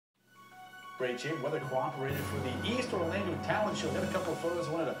great shape. Weather cooperated for the East Orlando Talent Show. Got a couple of photos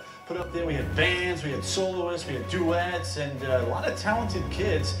I wanted to put up there. We had bands, we had soloists, we had duets, and a lot of talented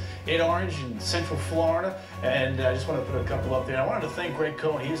kids in Orange and Central Florida. And I just wanted to put a couple up there. I wanted to thank Greg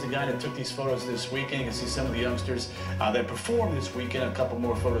Cohen. He's the guy that took these photos this weekend. You can see some of the youngsters that performed this weekend. A couple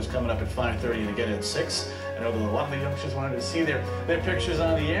more photos coming up at 5:30 and again at 6. I know that a lot of the youngsters wanted to see their pictures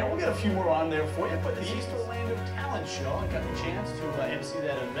on the air. We'll get a few more on there for you. But the East Orlando Talent Show, I got the chance to MC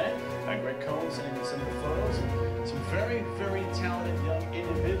that event. Greg Cohen sending me some of the photos and some very, very talented young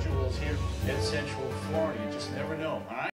individuals here in Central Florida. You just never know. All right.